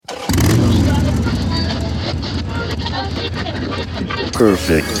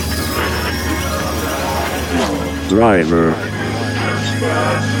Perfect Driver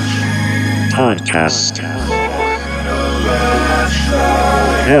Podcast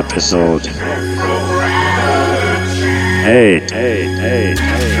Episode 8.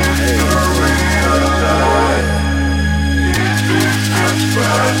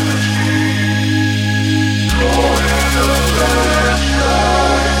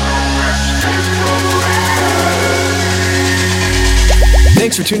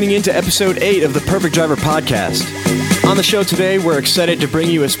 Thanks for tuning in to episode 8 of the Perfect Driver Podcast. On the show today, we're excited to bring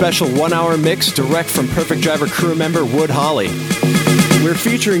you a special 1-hour mix direct from Perfect Driver crew member Wood Holly. We're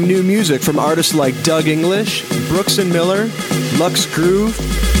featuring new music from artists like Doug English, Brooks and Miller, Lux Groove,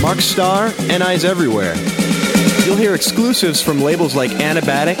 Mark Starr, and Eyes Everywhere. You'll hear exclusives from labels like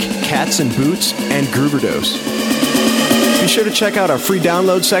Anabatic, Cats and Boots, and Grooverdose. Be sure to check out our free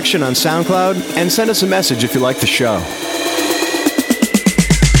download section on SoundCloud and send us a message if you like the show.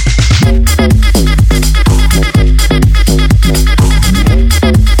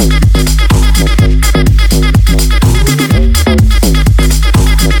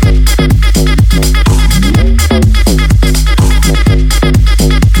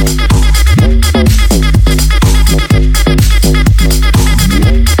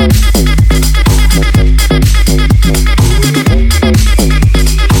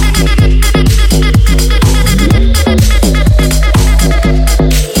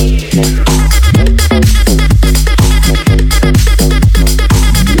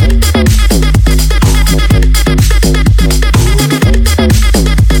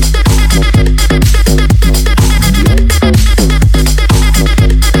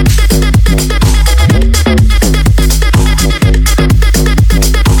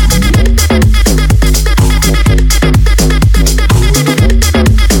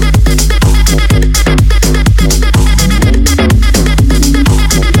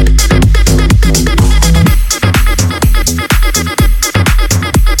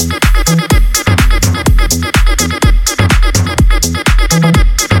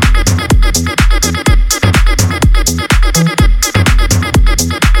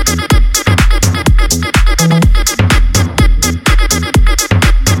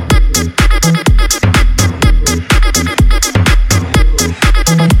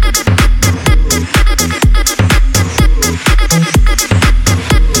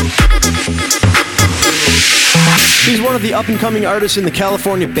 Up-and-coming artist in the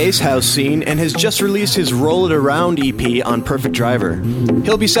California bass house scene and has just released his Roll It Around EP on Perfect Driver.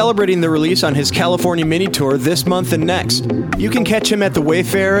 He'll be celebrating the release on his California mini tour this month and next. You can catch him at the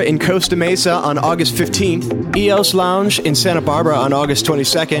Wayfarer in Costa Mesa on August 15th, EOS Lounge in Santa Barbara on August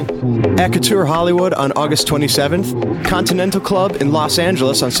 22nd, at Couture Hollywood on August 27th, Continental Club in Los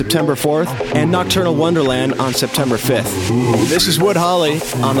Angeles on September 4th, and Nocturnal Wonderland on September 5th. This is Wood Holly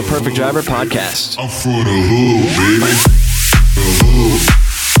on the Perfect Driver Podcast. I'm for the hood, baby.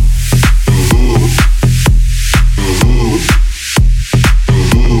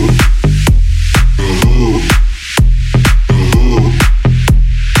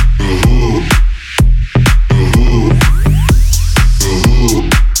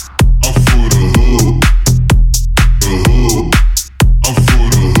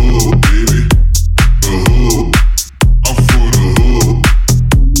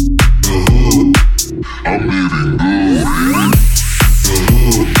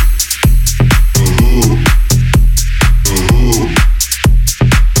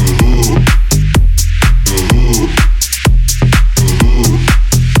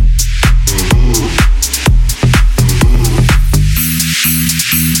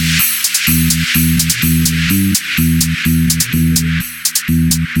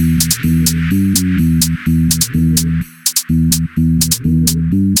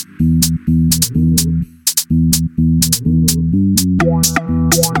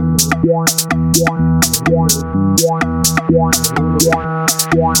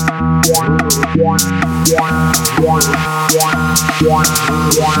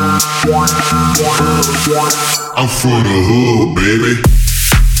 I'm living good. I'm for the hood, baby.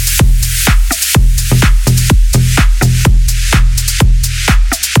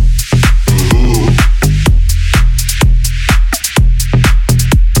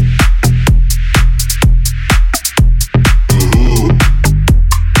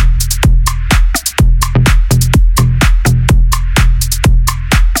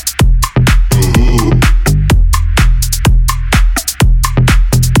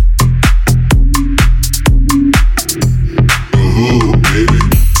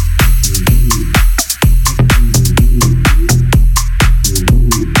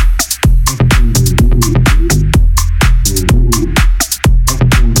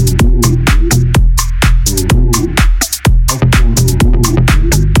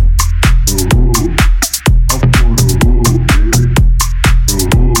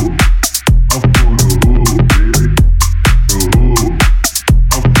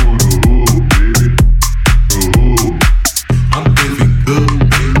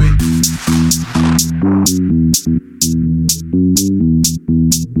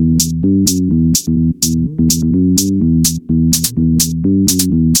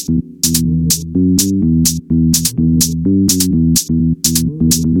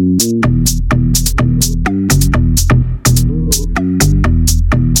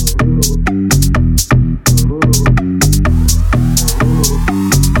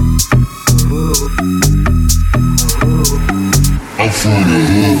 from the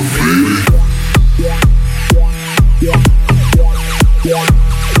hood, baby.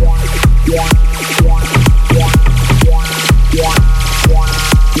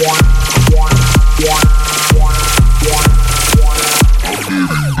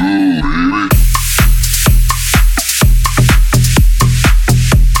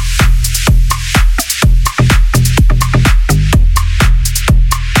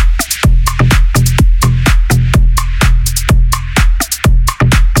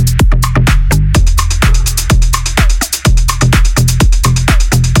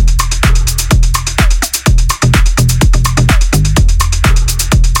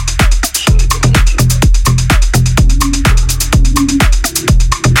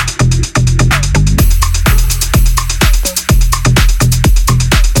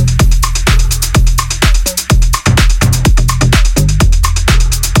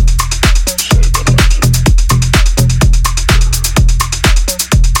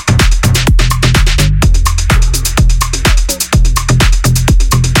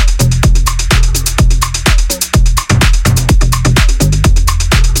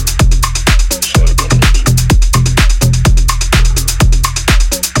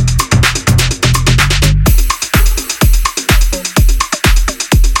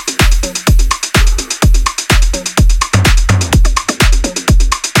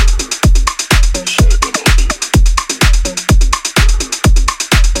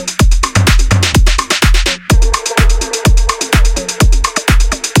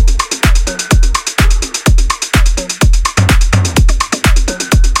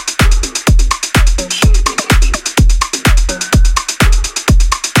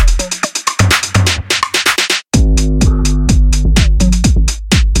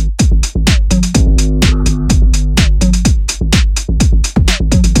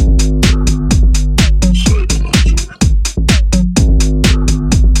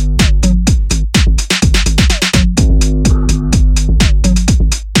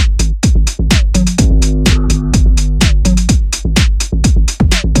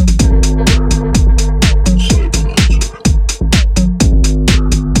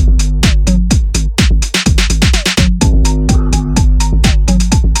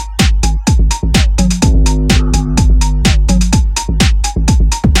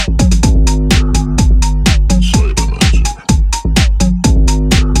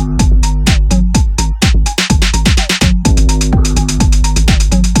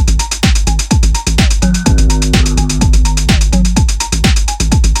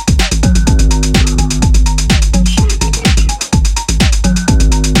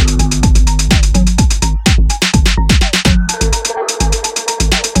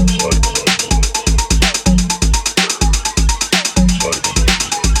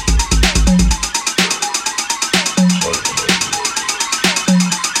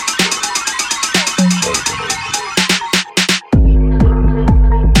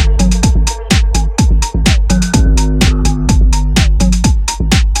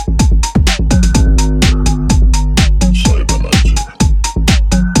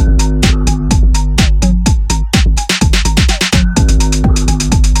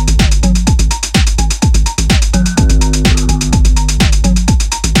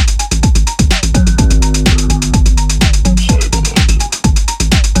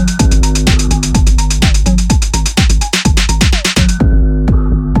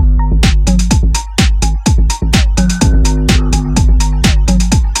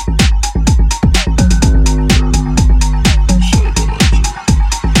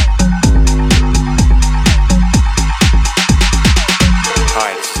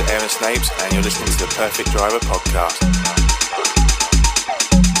 and you're listening to the Perfect Driver Podcast.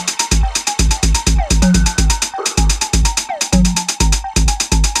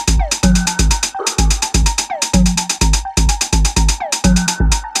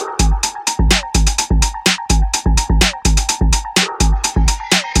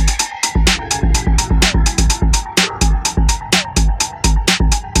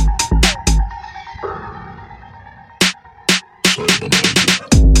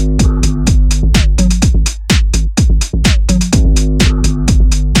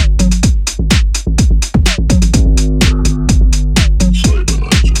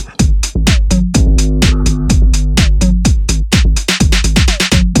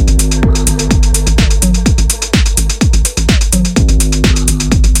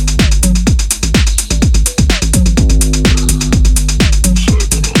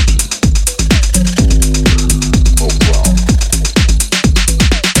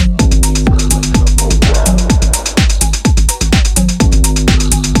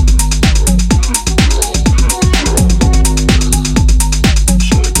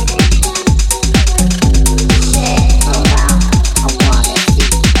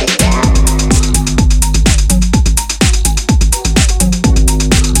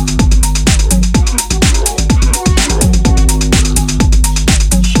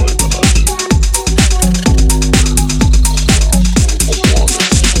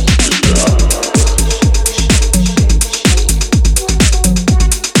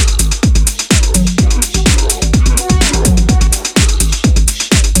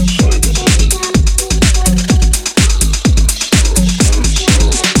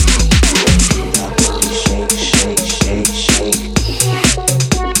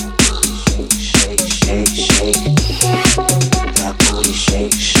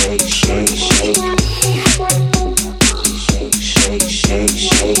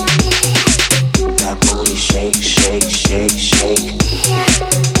 Shake, shake, shake.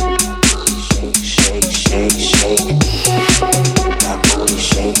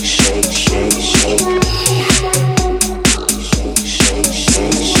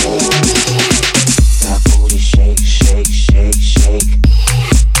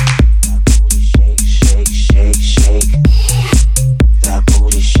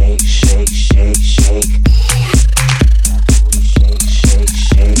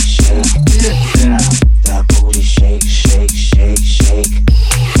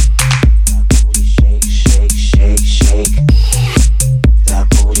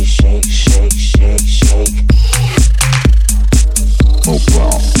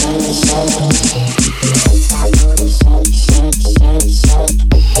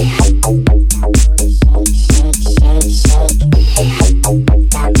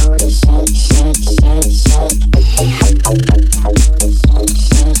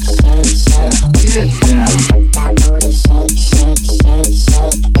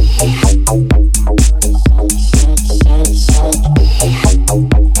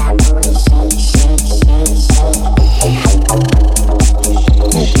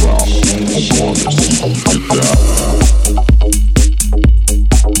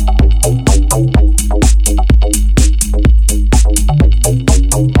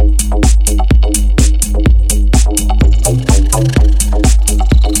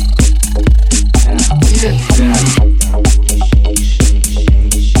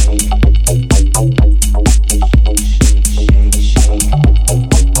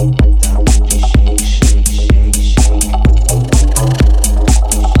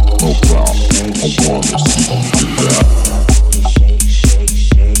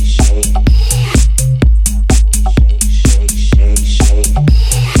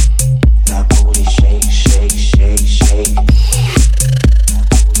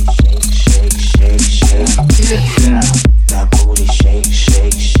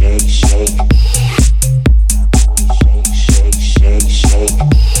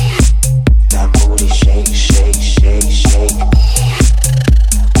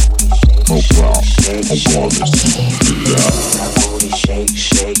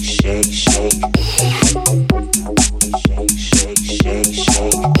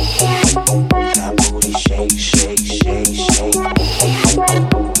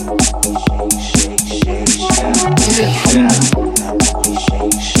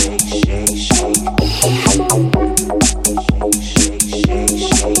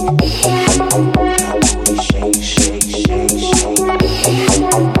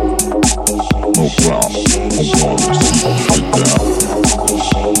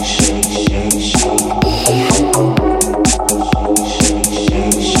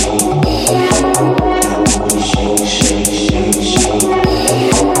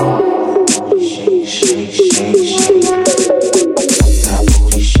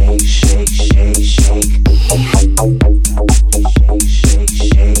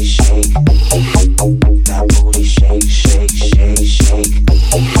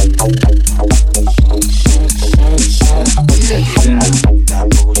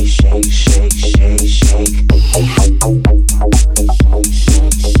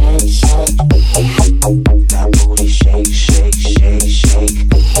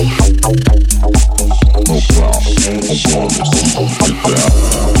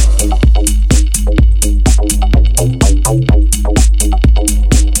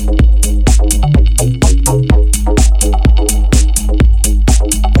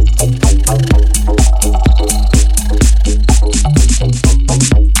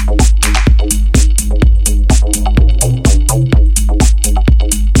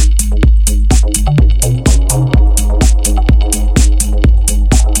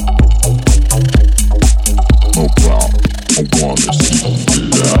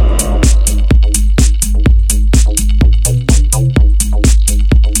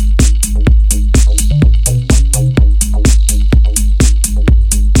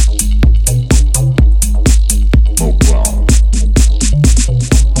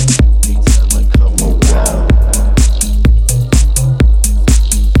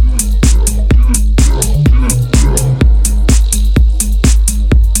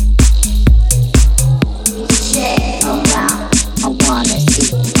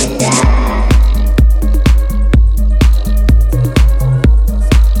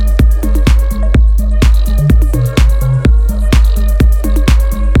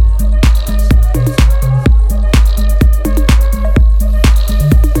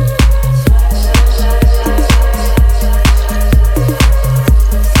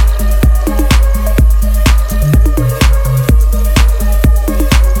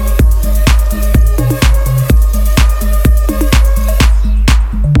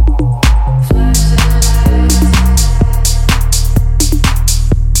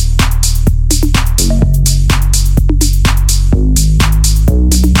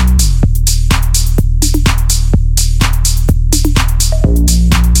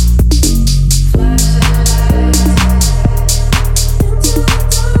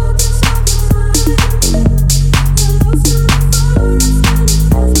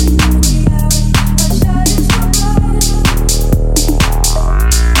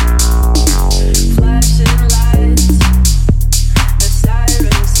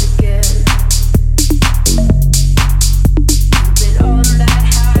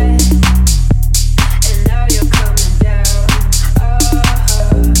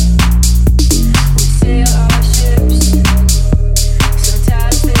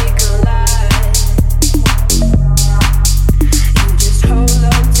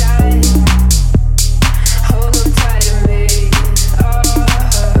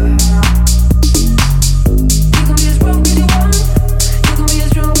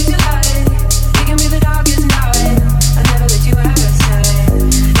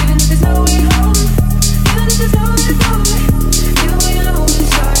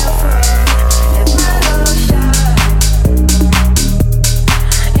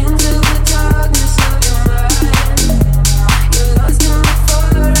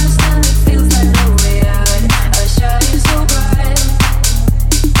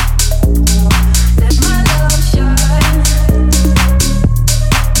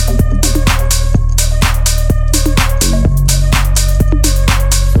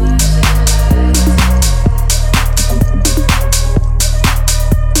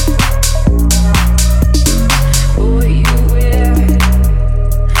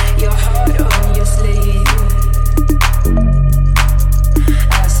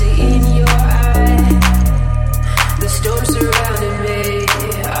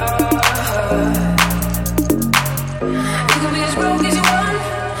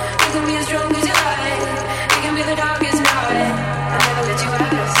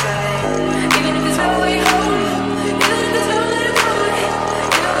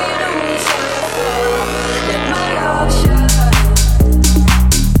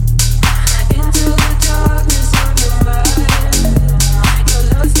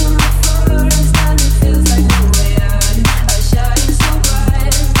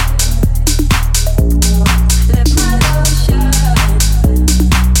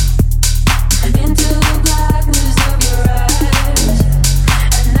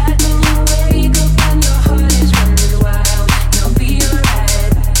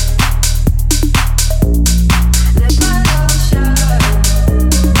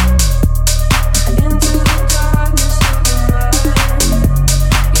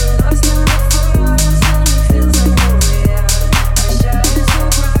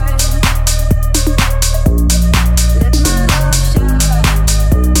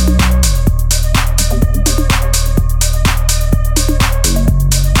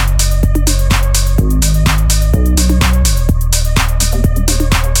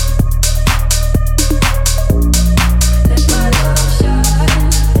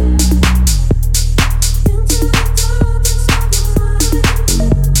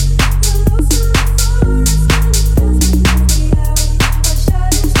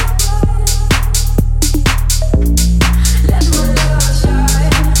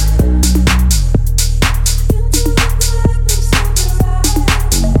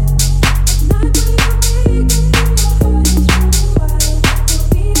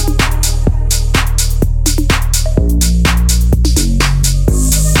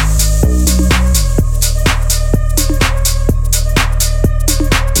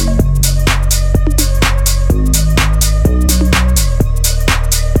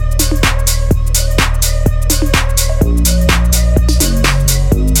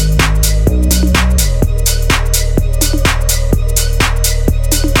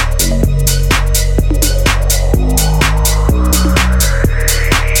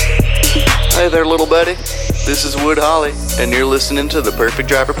 there, little buddy. This is Wood Holly, and you're listening to the Perfect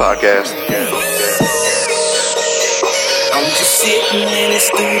Driver Podcast. I'm just sitting in the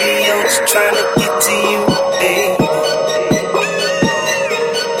studio, just trying to get to you, babe.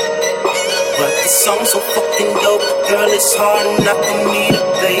 But the song's so fucking dope, girl, it's hard enough for me to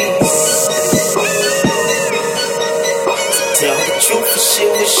play. To tell the truth,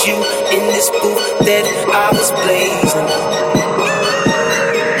 it was you in this booth that I was blazing.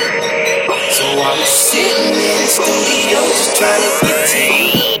 So I'm sitting in the studio, just trying to get to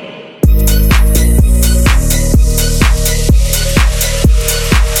you.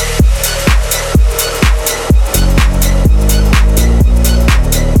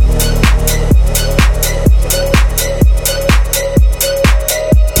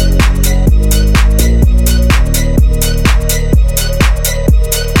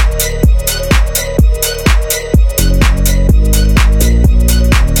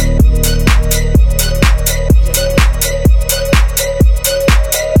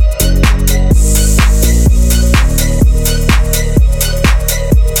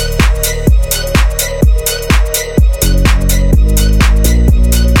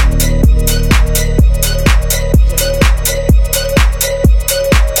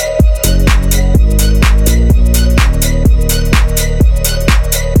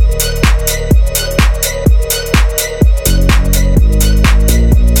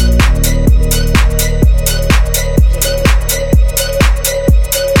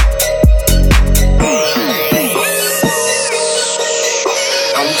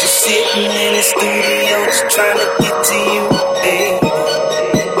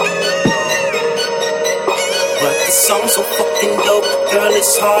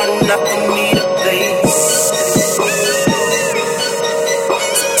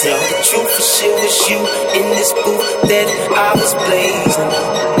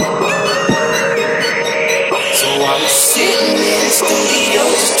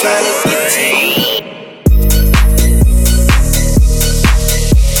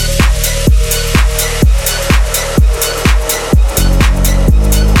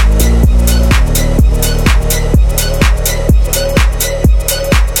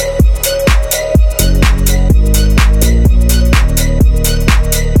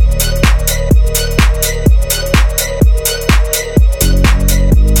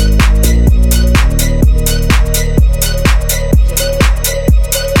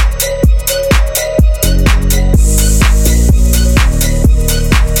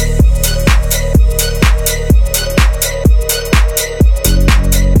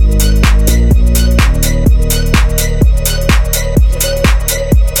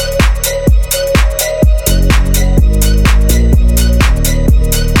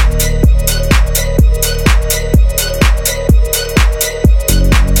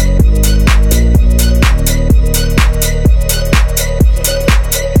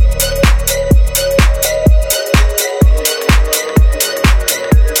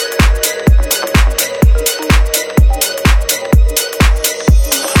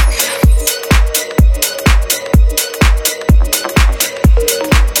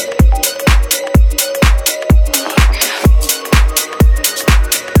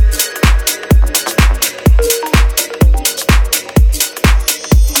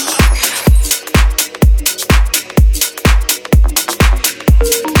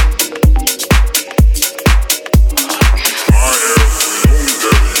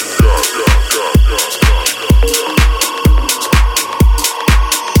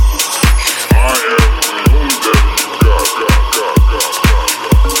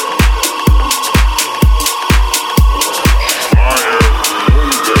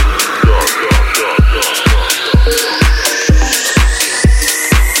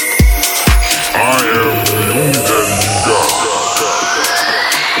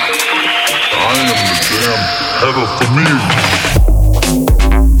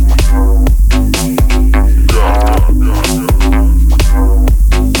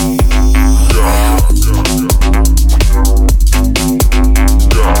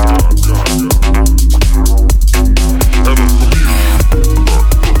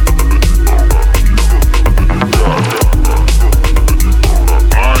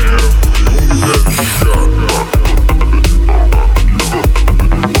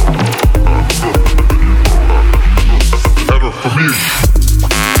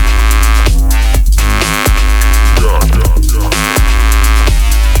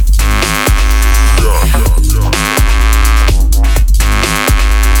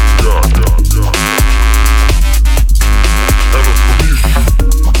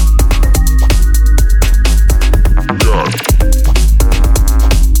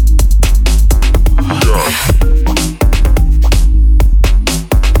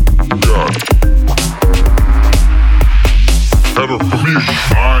 me.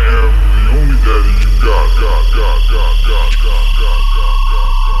 I am the only daddy you got.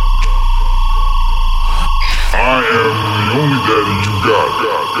 I am the only daddy you got.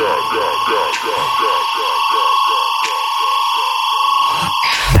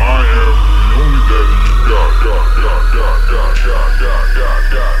 I am the only daddy you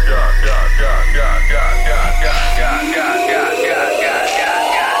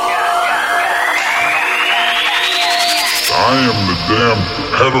I am the damn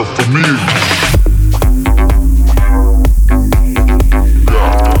header for me.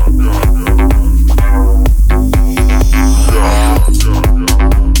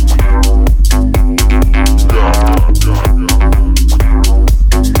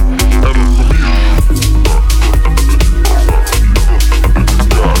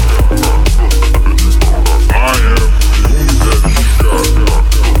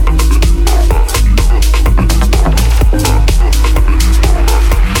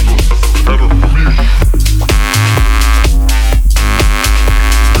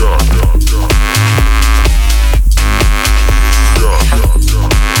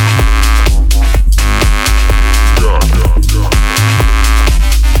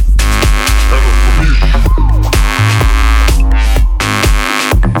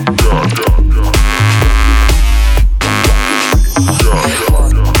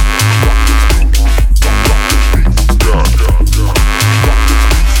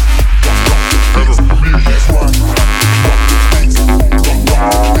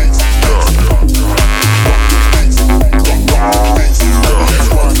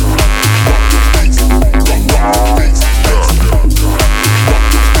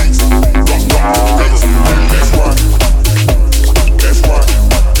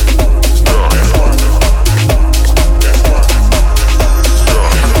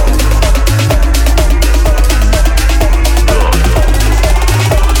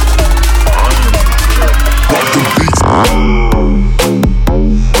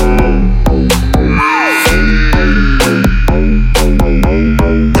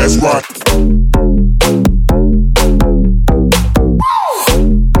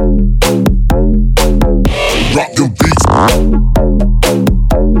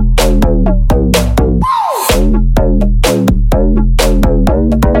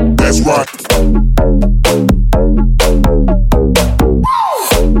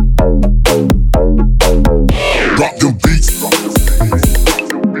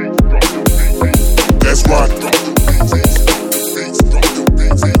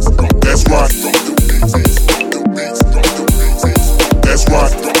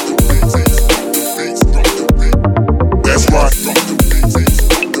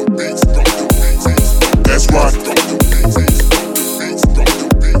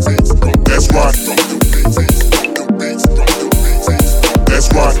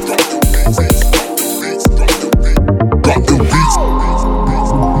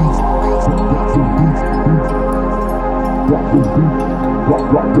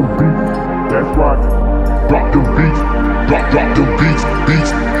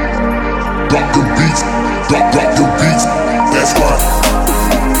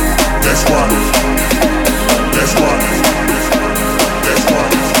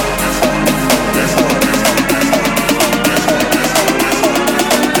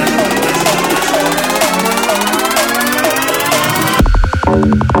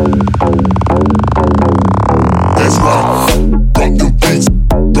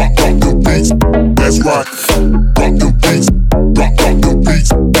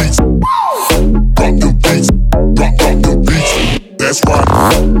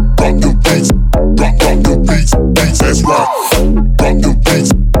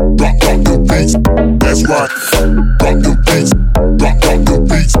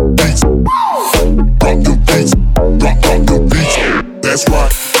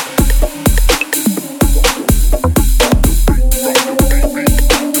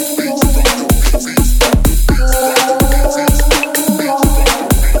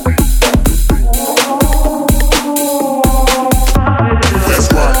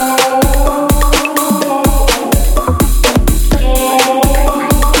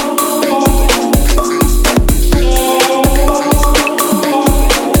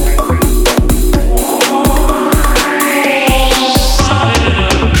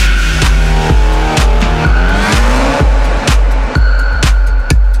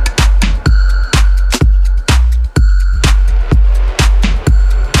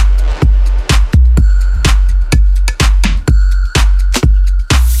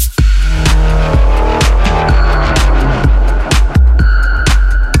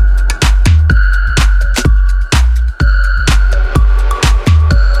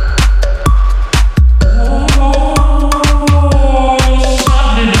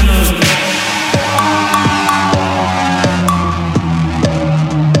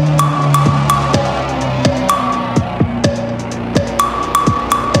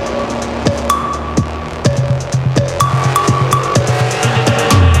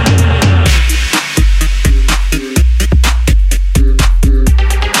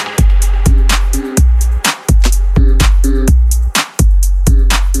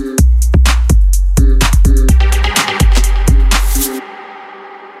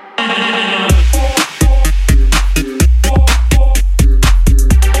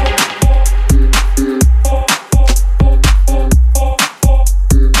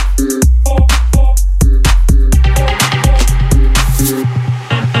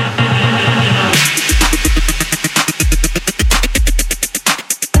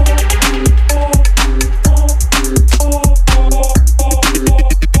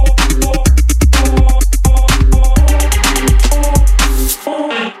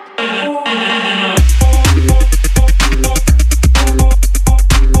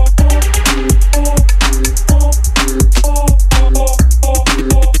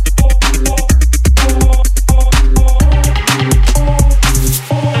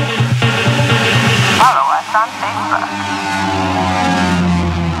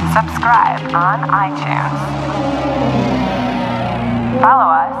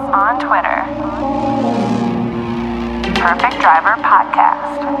 us on Twitter. Perfect Driver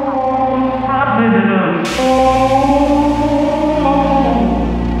Podcast.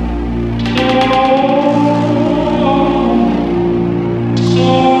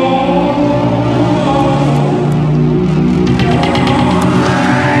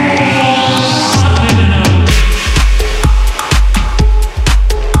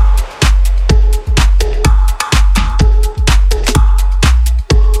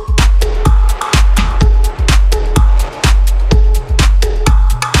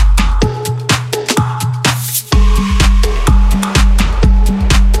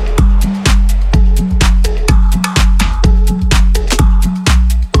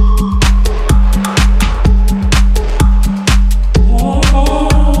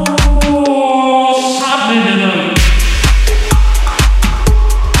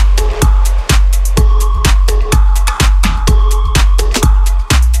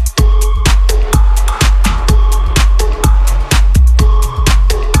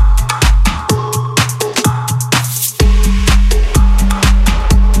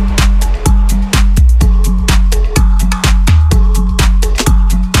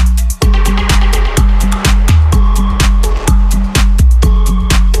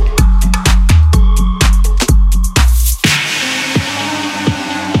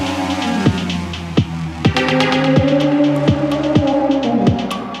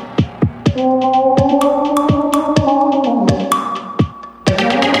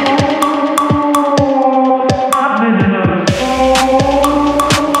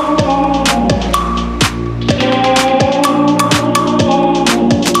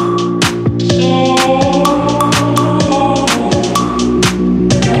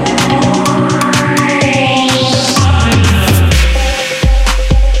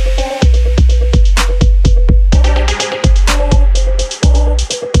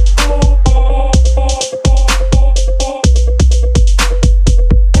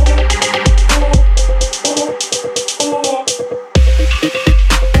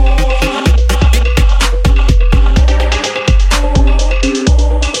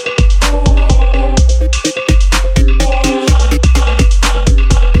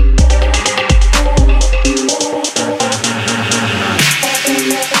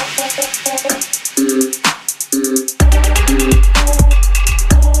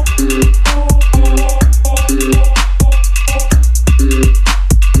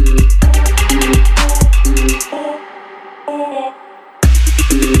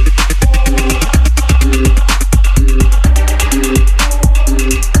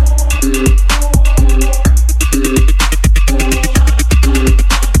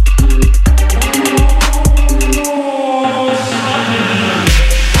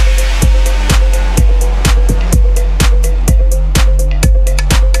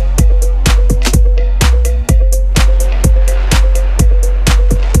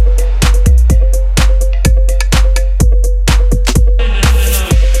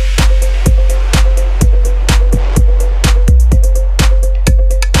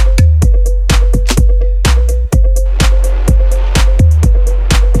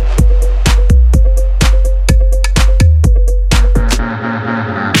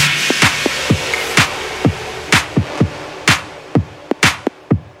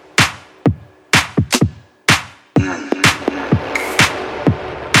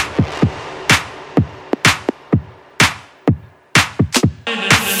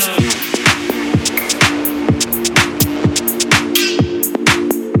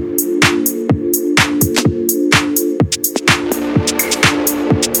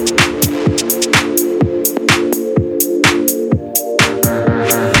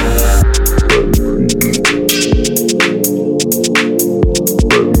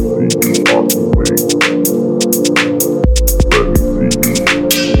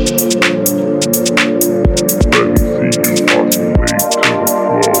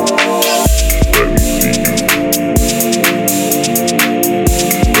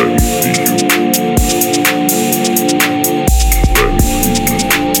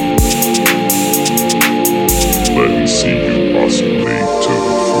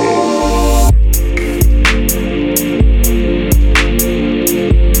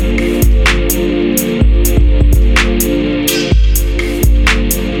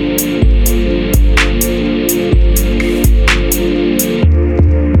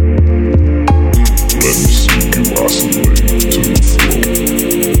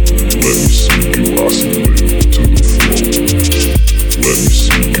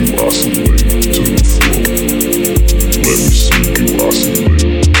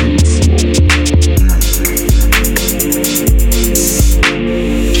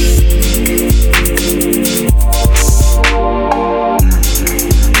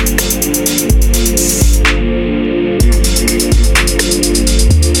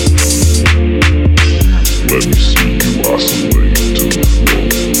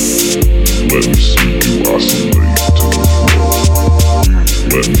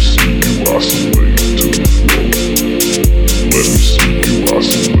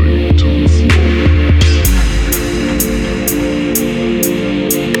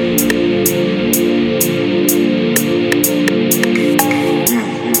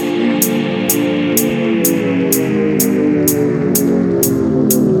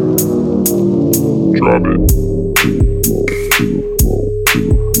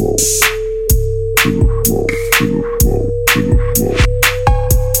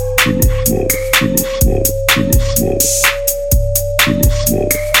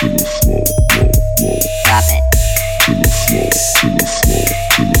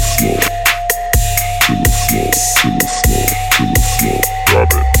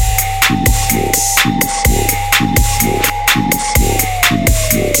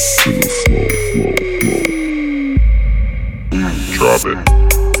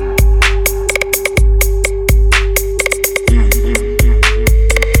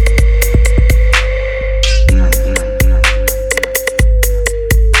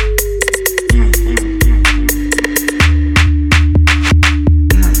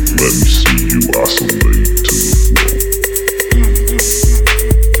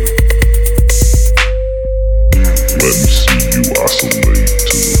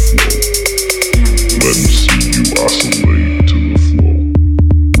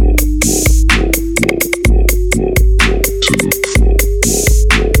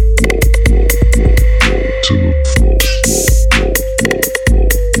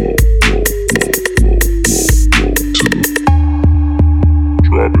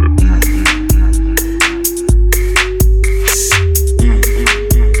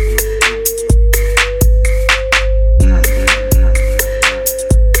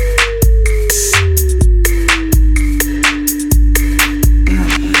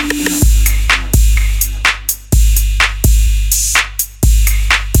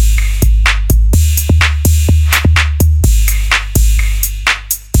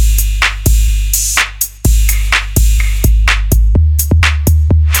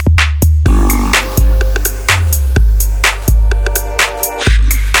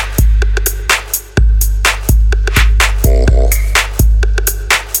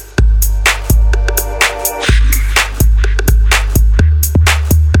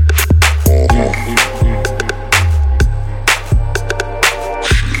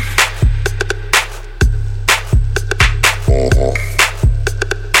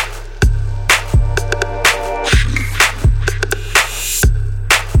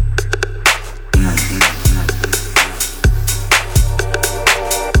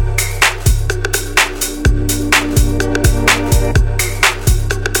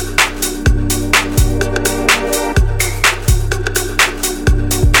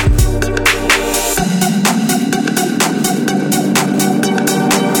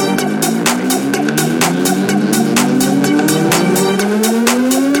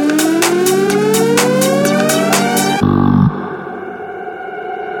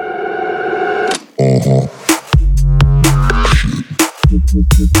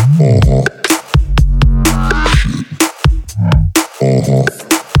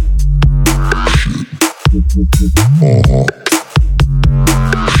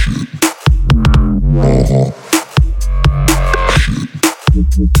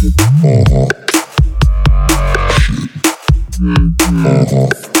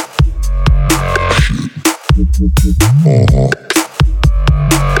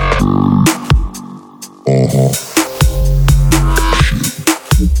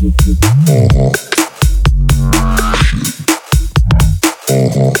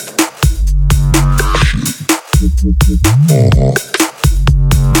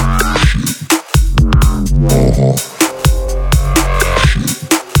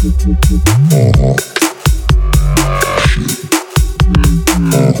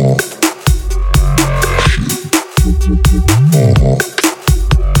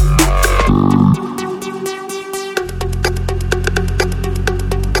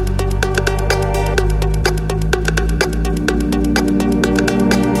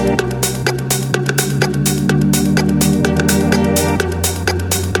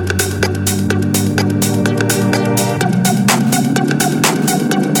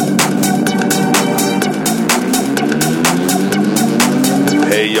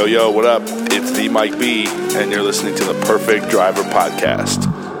 Yo, what up? It's the Mike B, and you're listening to the Perfect Driver Podcast.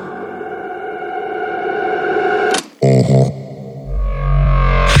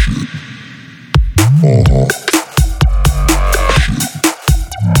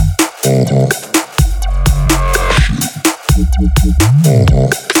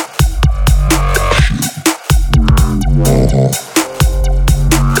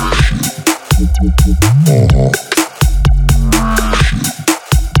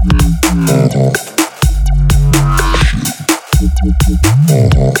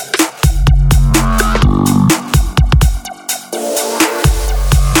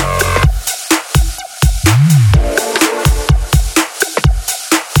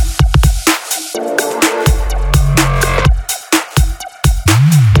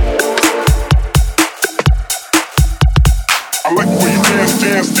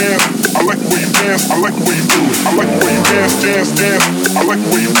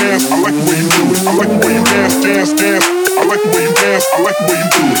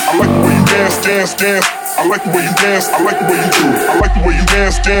 I like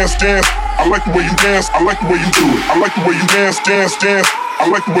the way you dance, I like the way you do it. I like the way you dance, dance, dance. I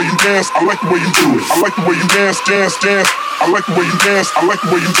like the way you dance, I like the way you do it. I like the way you dance, dance, dance. I like the way you dance, I like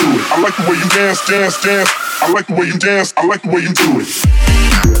the way you do it. I like the way you dance, dance, dance. I like the way you dance, I like the way you do it.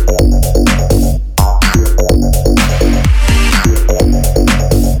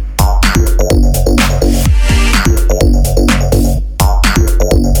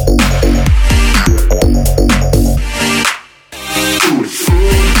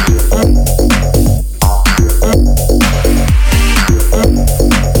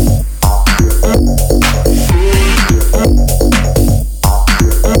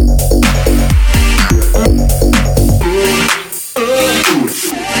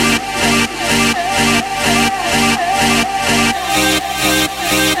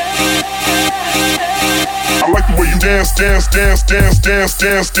 dance, dance, dance, dance,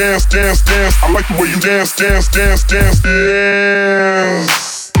 dance, dance, dance, dance. I like the way you dance, dance, dance, dance, dance.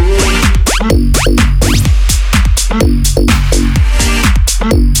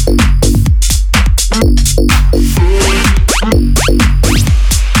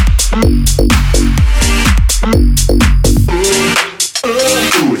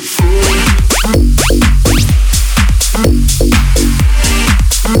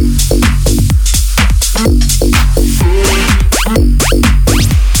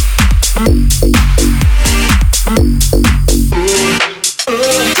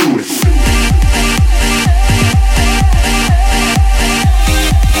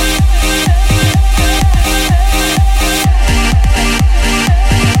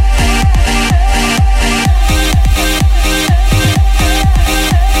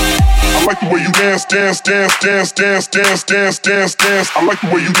 Dance, dance, dance, dance, dance, dance, dance, dance. I like the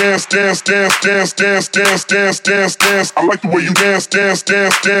way you dance, dance, dance, dance, dance, dance, dance, dance, dance. I like the way you dance, dance,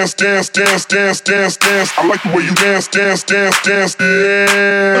 dance, dance, dance, dance, dance, dance, dance. I like the way you dance, dance, dance, dance,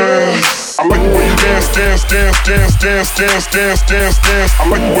 dance. I like the way you dance, dance, dance, dance, dance, dance, dance, dance, dance. I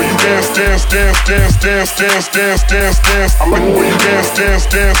like the way you dance, dance, dance, dance, dance, dance, dance, dance, dance. I like the way you dance, dance,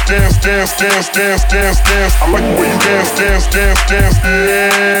 dance, dance, dance, dance, dance, dance, dance. I like the way you dance, dance, dance, dance,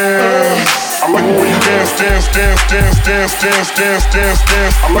 dance. I like the way you dance, dance, dance, dance, dance, dance, dance, dance,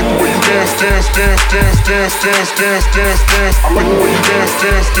 dance. I like the way you dance, dance, dance, dance, dance, dance, dance, dance, dance. I like the way you dance,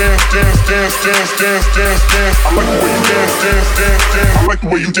 dance, dance, dance, dance, dance, dance, dance, dance. I like the way you dance, dance, dance, dance. I like the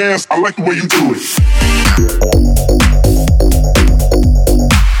way you dance. I like the way you do it.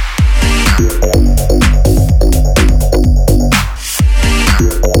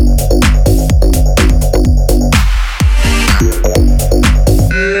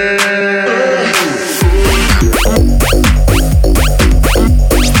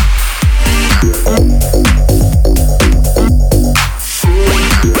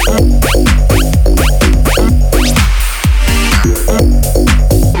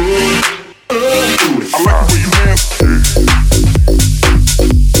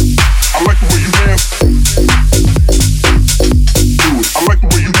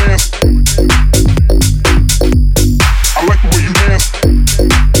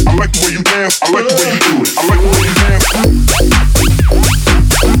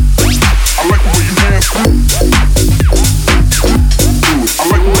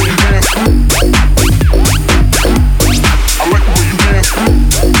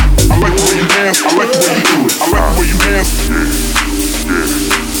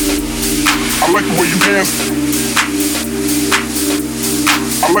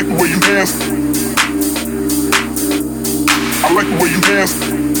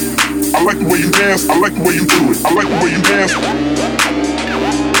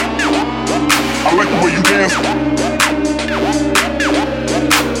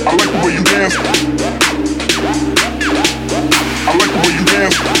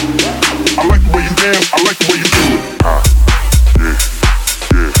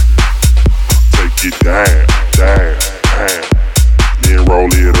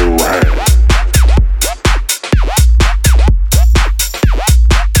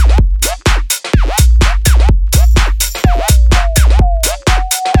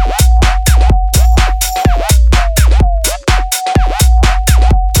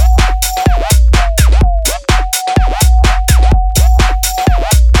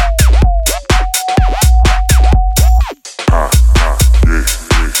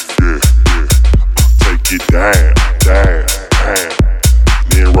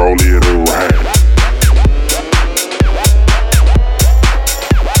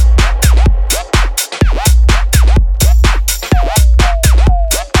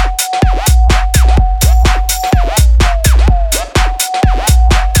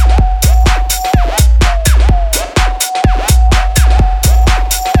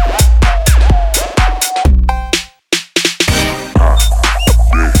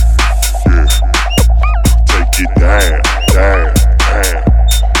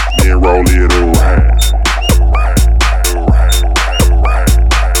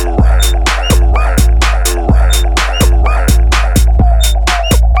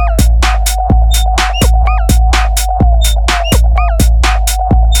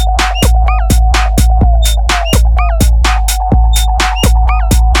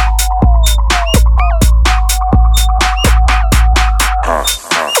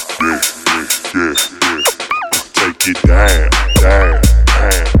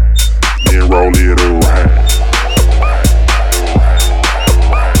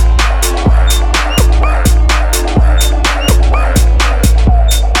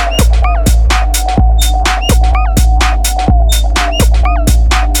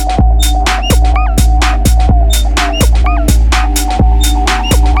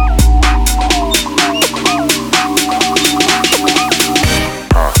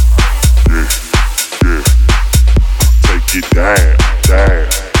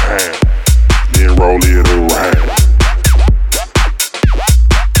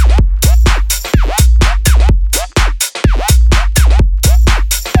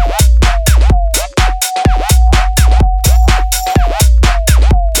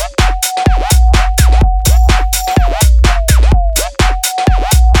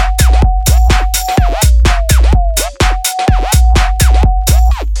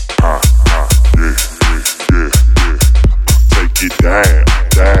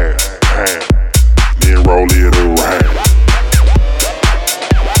 down, then roll it around.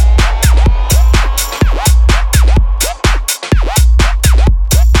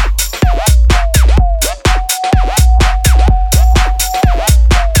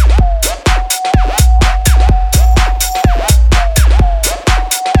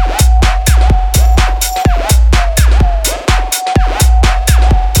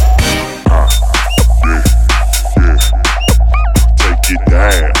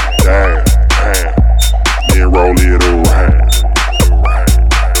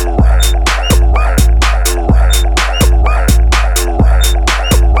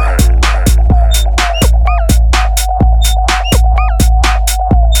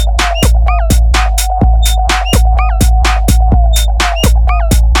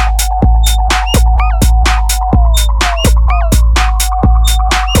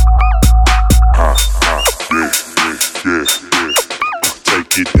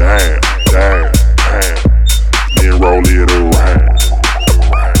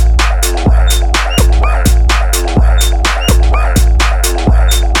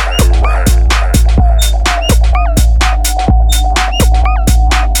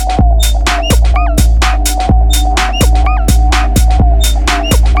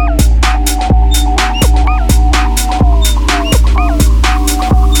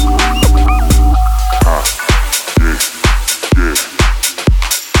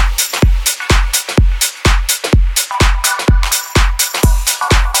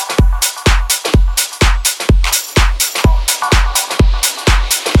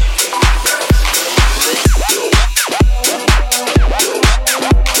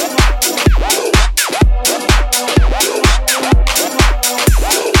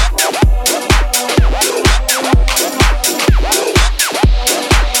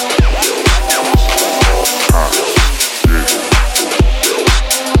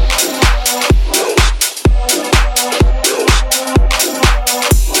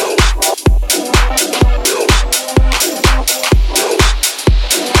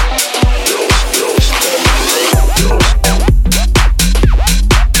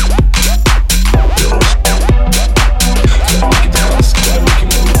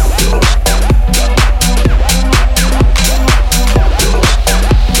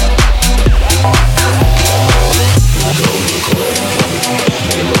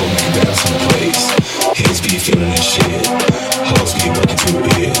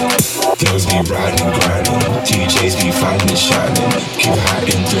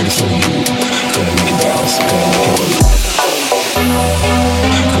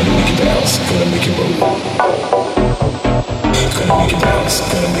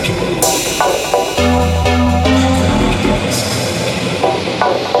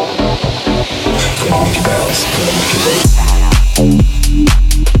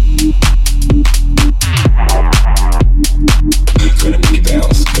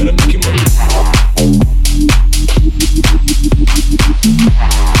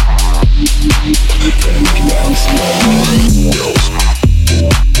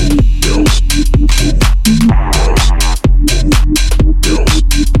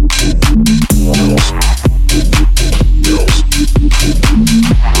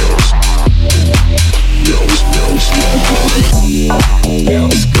 Bills.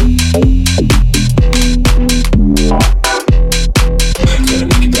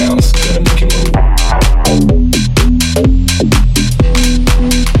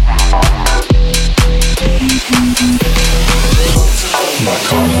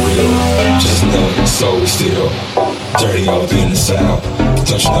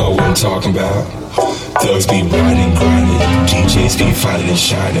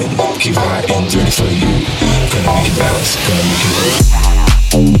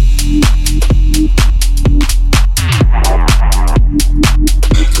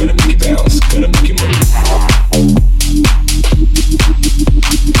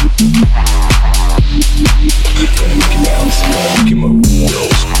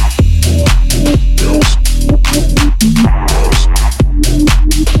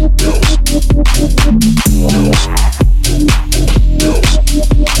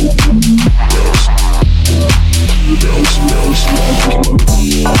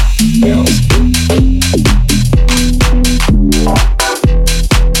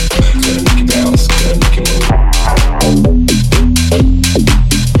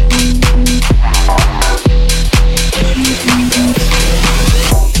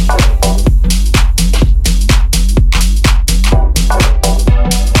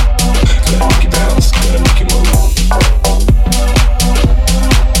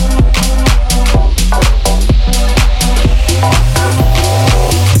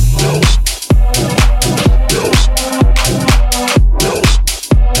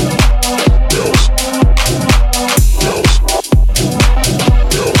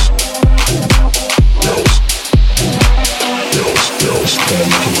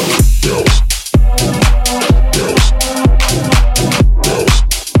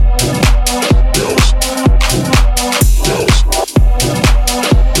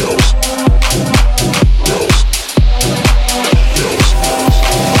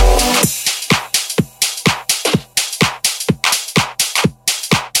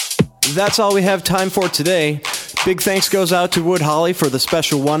 That's all we have time for today. Big thanks goes out to Wood Holly for the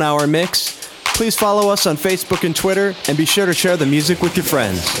special 1 hour mix. Please follow us on Facebook and Twitter, and be sure to share the music with your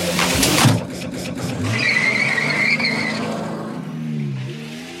friends.